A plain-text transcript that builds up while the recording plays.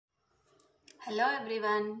Hello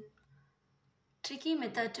everyone. Tricky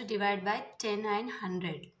method to divide by 10 and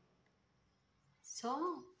 100.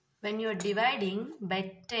 So when you are dividing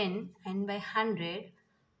by 10 and by 100,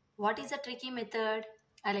 what is a tricky method?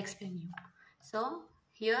 I'll explain you. So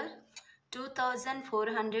here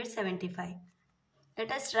 2475. Let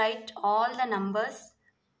us write all the numbers.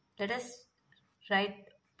 Let us write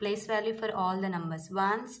place value for all the numbers.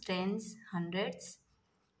 Ones, tens, hundreds,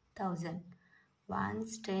 thousand.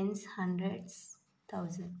 Ones, tens, hundreds,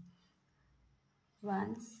 thousand.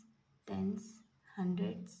 Ones, tens,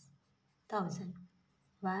 hundreds, thousand.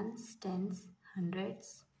 Ones, tens,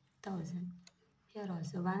 hundreds, thousand. Here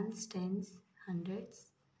also ones, tens,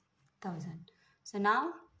 hundreds, thousand. So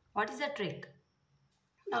now what is the trick?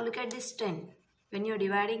 Now look at this 10. When you are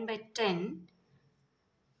dividing by 10,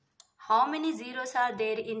 how many zeros are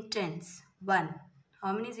there in tens? 1.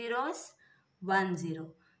 How many zeros? 1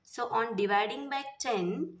 0. So on dividing by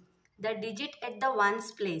 10, the digit at the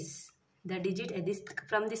ones place, the digit at this,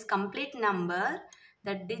 from this complete number,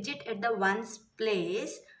 the digit at the ones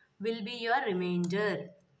place will be your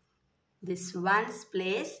remainder. This ones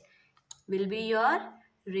place will be your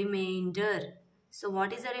remainder. So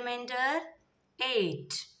what is the remainder?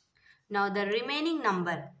 8. Now the remaining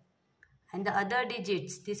number and the other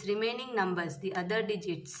digits, these remaining numbers, the other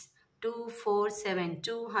digits, 247,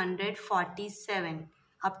 247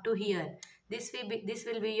 up to here. This will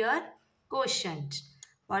be your quotient.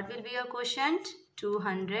 What will be your quotient?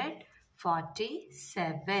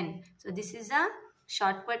 247. So this is a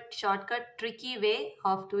shortcut tricky way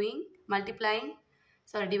of doing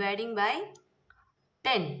dividing by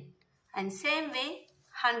 10. And same way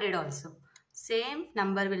 100 also. Same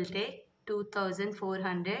number will take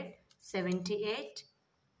 2478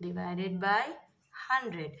 divided by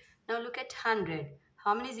 100. Now look at 100.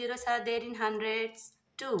 How many zeros are there in hundreds?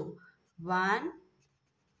 2. 1,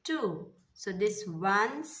 2. So this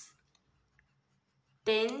ones,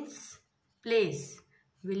 tens place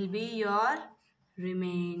will be your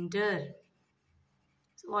remainder.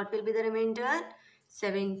 So what will be the remainder?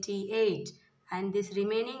 78. And this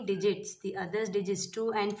remaining digits, the other digits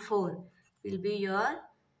 2 and 4 will be your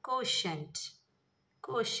quotient.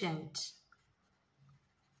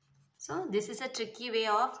 So this is a tricky way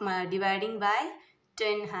of dividing by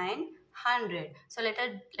 10 and 100. So let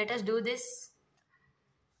us do this.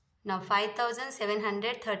 Now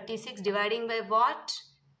 5736 dividing by what?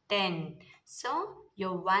 10. So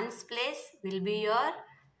your ones place will be your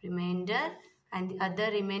remainder and the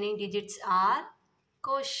other remaining digits are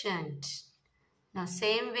quotient. Now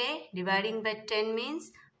same way dividing by 10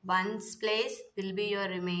 means ones place will be your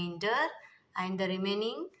remainder and the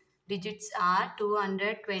remaining digits are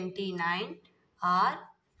 229 are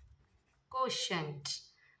quotient.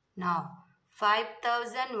 Now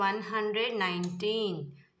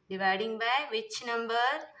 5119 dividing by which number?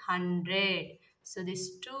 100. So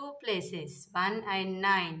these two places 1 and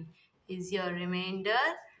 9 is your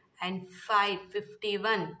remainder and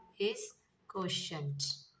 551 is quotient.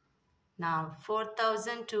 Now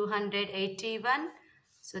 4281.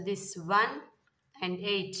 So this 1 and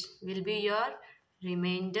 8 will be your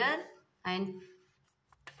remainder and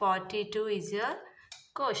 42 is your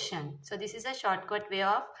quotient. So this is a shortcut way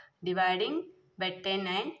of dividing by 10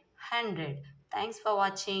 and 100. Thanks for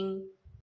watching.